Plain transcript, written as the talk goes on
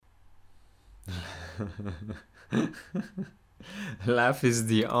Love is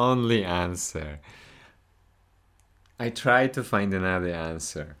the only answer. I tried to find another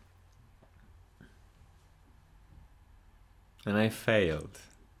answer. And I failed.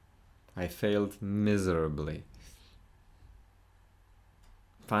 I failed miserably.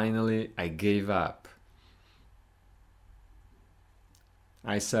 Finally, I gave up.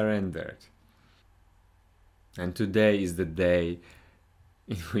 I surrendered. And today is the day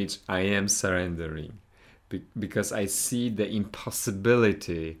in which I am surrendering. Because I see the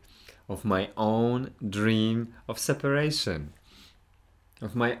impossibility of my own dream of separation,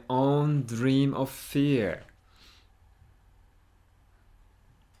 of my own dream of fear.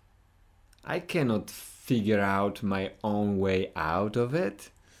 I cannot figure out my own way out of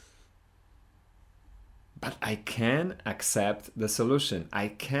it, but I can accept the solution. I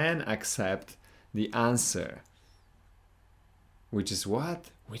can accept the answer. Which is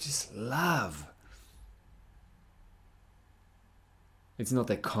what? Which is love. It's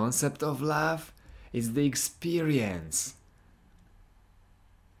not a concept of love, it's the experience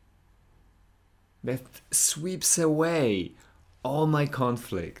that sweeps away all my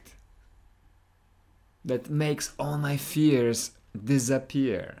conflict, that makes all my fears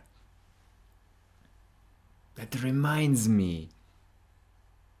disappear, that reminds me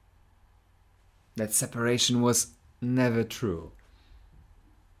that separation was never true.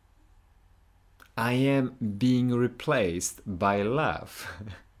 I am being replaced by love.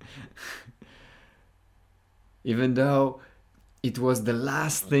 Even though it was the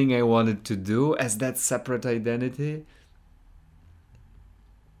last thing I wanted to do as that separate identity,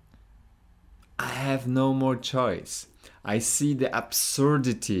 I have no more choice. I see the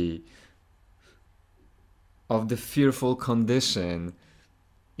absurdity of the fearful condition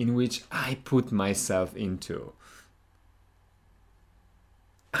in which I put myself into.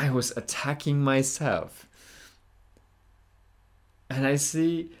 I was attacking myself. And I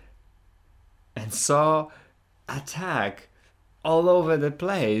see and saw attack all over the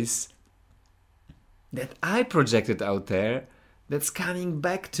place that I projected out there that's coming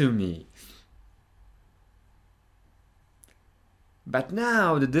back to me. But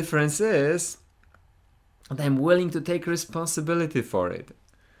now the difference is that I'm willing to take responsibility for it.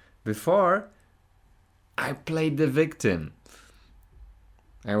 Before, I played the victim.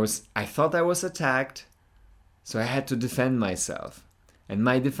 I thought I was attacked, so I had to defend myself. And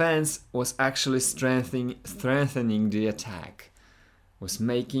my defense was actually strengthening the attack, was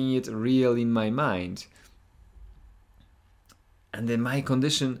making it real in my mind. And then my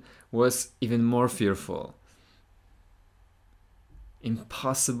condition was even more fearful.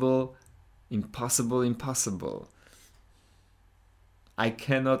 Impossible, impossible, impossible. I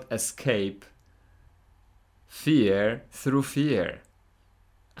cannot escape fear through fear.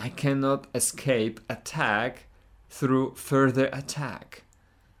 I cannot escape attack through further attack.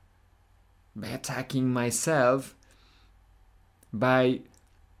 By attacking myself, by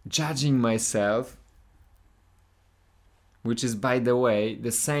judging myself, which is, by the way,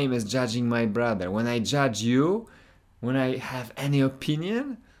 the same as judging my brother. When I judge you, when I have any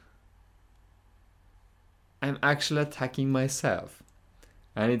opinion, I'm actually attacking myself.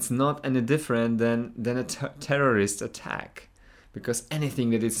 And it's not any different than a terrorist attack. Because anything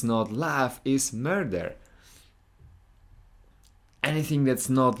that is not love is murder. Anything that's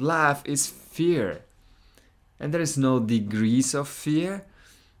not love is fear. And there is no degrees of fear.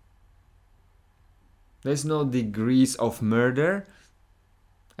 There's no degrees of murder.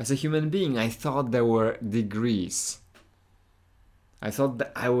 As a human being, I thought there were degrees. I thought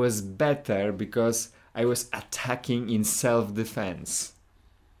that I was better because I was attacking in self-defense.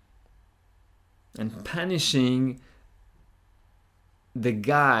 And punishing the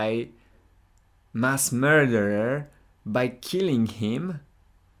guy, mass murderer, by killing him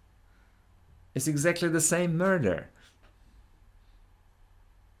is exactly the same murder.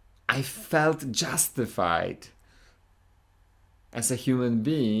 I felt justified as a human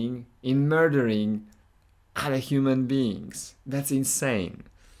being in murdering other human beings. That's insane.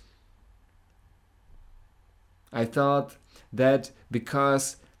 I thought that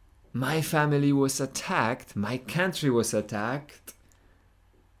because my family was attacked, my country was attacked,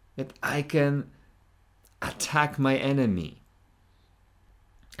 that I can attack my enemy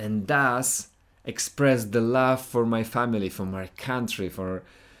and thus express the love for my family, for my country, for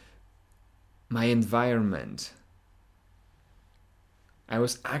my environment. I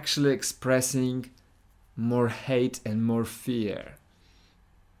was actually expressing more hate and more fear.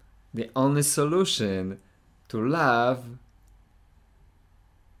 The only solution to love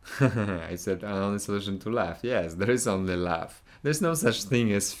I said only solution to love. Yes, there is only love. There's no such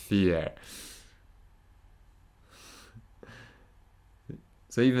thing as fear.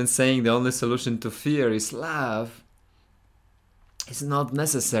 So even saying the only solution to fear is love is not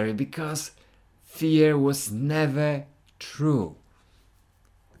necessary, because fear was never true.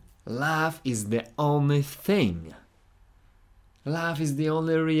 Love is the only thing. Love is the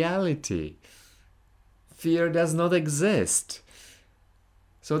only reality. Fear does not exist.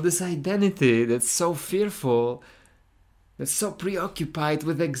 So this identity that's so fearful, that's so preoccupied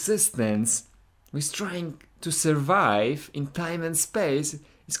with existence, with trying to survive in time and space,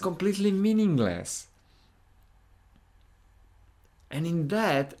 is completely meaningless. And in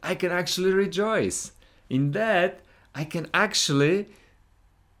that, I can actually rejoice. In that, I can actually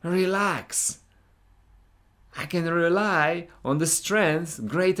relax. I can rely on the strength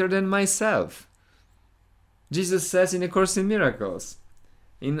greater than myself. Jesus says in A Course in Miracles,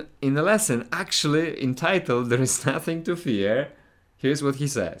 in a lesson actually entitled "There is Nothing to Fear," here's what he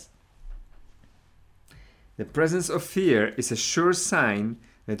says. The presence of fear is a sure sign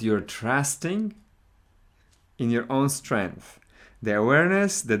that you're trusting in your own strength. The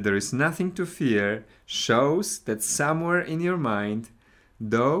awareness that there is nothing to fear shows that somewhere in your mind,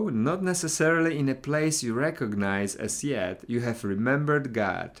 though not necessarily in a place you recognize as yet, you have remembered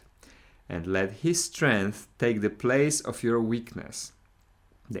God and let His strength take the place of your weakness.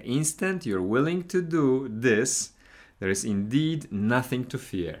 The instant you're willing to do this, there is indeed nothing to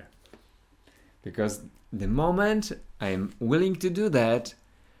fear. Because the moment I'm willing to do that,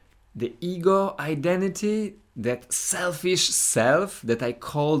 the ego identity, that selfish self that I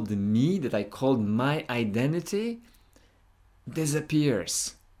called me, that I called my identity,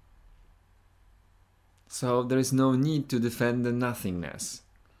 disappears. So there is no need to defend the nothingness.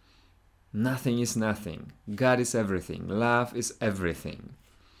 Nothing is nothing. God is everything. Love is everything.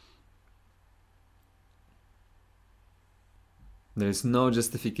 There is no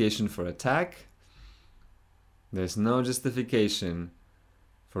justification for attack. There is no justification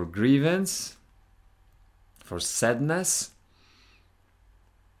for grievance, for sadness,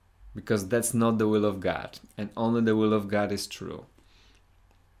 because that's not the will of God, and only the will of God is true.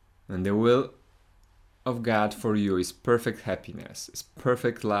 And the will of God for you is perfect happiness, is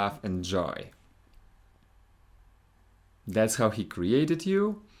perfect love and joy. That's how He created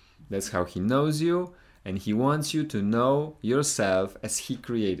you, that's how He knows you, and He wants you to know yourself as He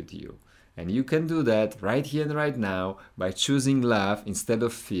created you. And you can do that right here and right now by choosing love instead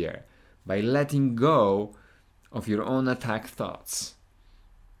of fear, by letting go of your own attack thoughts.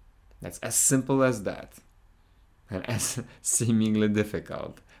 That's as simple as that, and as seemingly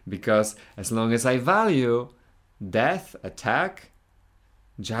difficult, because as long as I value death, attack,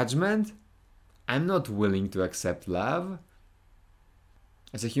 judgment, I'm not willing to accept love.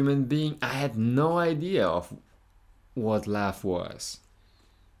 As a human being, I had no idea of what love was.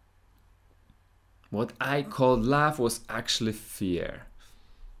 What I called love was actually fear.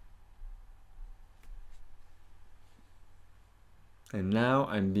 And now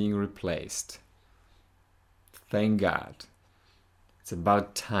I'm being replaced. Thank God. It's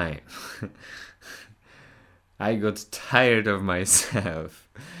about time. I got tired of myself.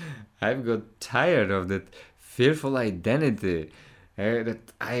 I've got tired of that fearful identity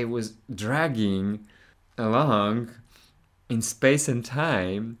that I was dragging along in space and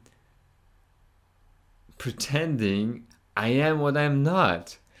time, pretending I am what I'm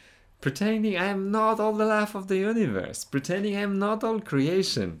not. Pretending I am not all the love of the universe. Pretending I am not all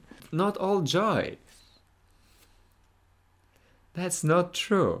creation, not all joy. That's not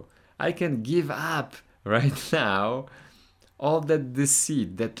true. I can give up right now all that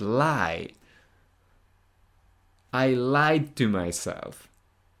deceit, that lie. I lied to myself,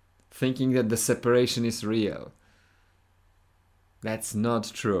 thinking that the separation is real. That's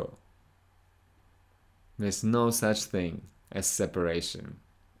not true. There's no such thing as separation.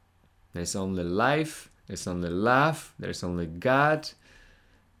 There's only life, there's only love, there's only God,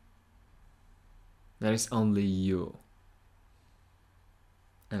 there's only you.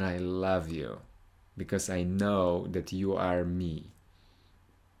 And I love you because I know that you are me.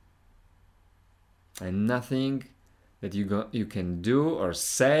 And nothing that you can do or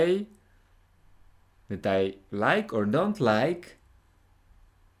say that I like or don't like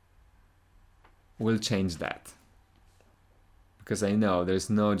will change that. Because I know there's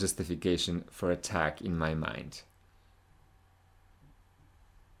no justification for attack in my mind.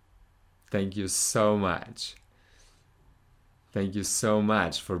 Thank you so much. Thank you so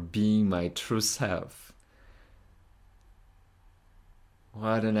much for being my true self.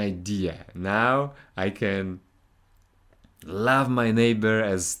 What an idea. Now I can love my neighbor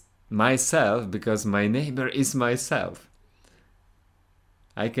as myself because my neighbor is myself.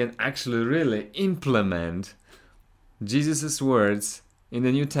 I can actually really implement Jesus' words in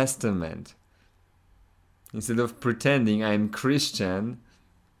the New Testament. Instead of pretending I'm Christian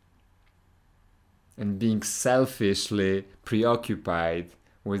and being selfishly preoccupied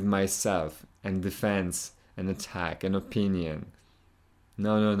with myself and defense and attack and opinion.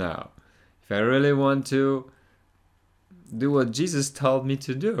 No. If I really want to do what Jesus told me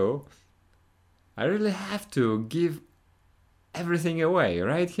to do, I really have to give everything away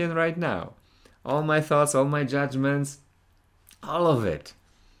right here and right now. All my thoughts, all my judgments, all of it.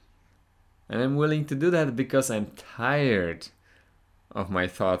 And I'm willing to do that because I'm tired of my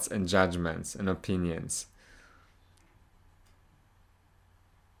thoughts and judgments and opinions.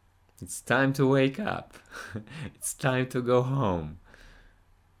 It's time to wake up. It's time to go home.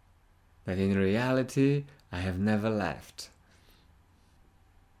 That in reality, I have never left.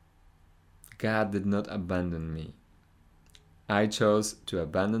 God did not abandon me. I chose to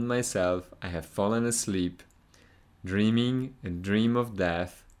abandon myself. I have fallen asleep, dreaming a dream of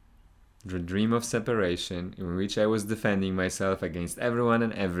death, the dream of separation, in which I was defending myself against everyone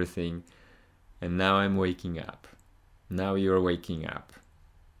and everything, and now I'm waking up. Now you're waking up.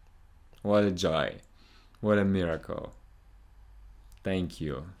 What a joy. What a miracle. Thank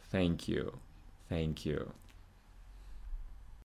you.